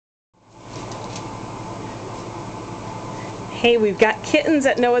Hey, we've got kittens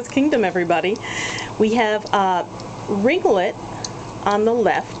at Noah's Kingdom, everybody. We have Ringlet on the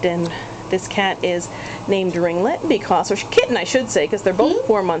left, and this cat is named Ringlet because, or kitten I should say, because they're both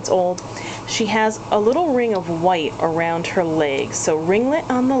 4 months old. She has a little ring of white around her legs. So Ringlet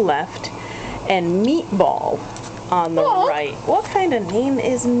on the left and Meatball on the right. What kind of name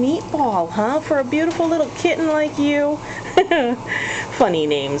is Meatball, huh? For a beautiful little kitten like you? Funny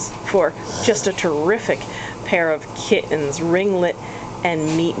names for just a terrific pair of kittens, Ringlet and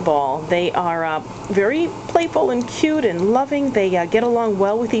Meatball. They are very playful and cute and loving. They get along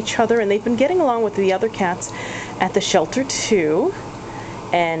well with each other, and they've been getting along with the other cats at the shelter too.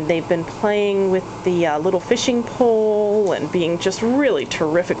 And they've been playing with the little fishing pole and being just really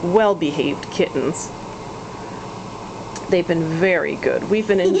terrific, well-behaved kittens. They've been very good. We've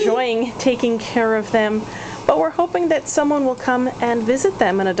been enjoying taking care of them, but we're hoping that someone will come and visit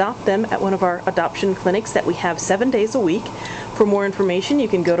them and adopt them at one of our adoption clinics that we have 7 days a week. For more information, you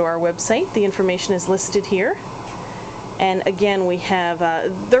can go to our website. The information is listed here. And again, we have,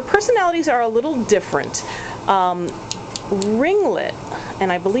 their personalities are a little different. Ringlet,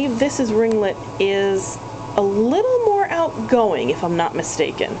 and I believe this is Ringlet, is a little more outgoing, if I'm not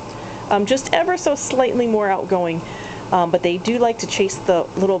mistaken. Just ever so slightly more outgoing. But they do like to chase the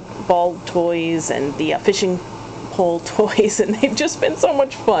little ball toys and the fishing pole toys, and they've just been so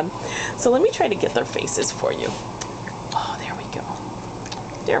much fun. So let me try to get their faces for you. Oh, there we go.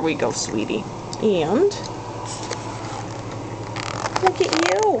 There we go, sweetie. And look at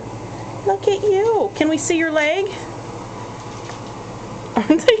you. Look at you. Can we see your leg?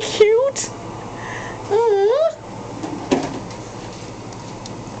 Aren't they cute?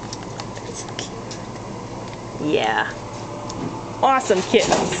 Yeah. Awesome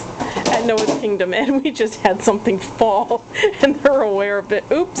kittens at Noah's Kingdom, and we just had something fall and they're aware of it.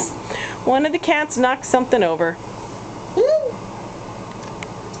 Oops. One of the cats knocked something over.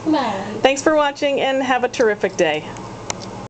 Thanks for watching and have a terrific day.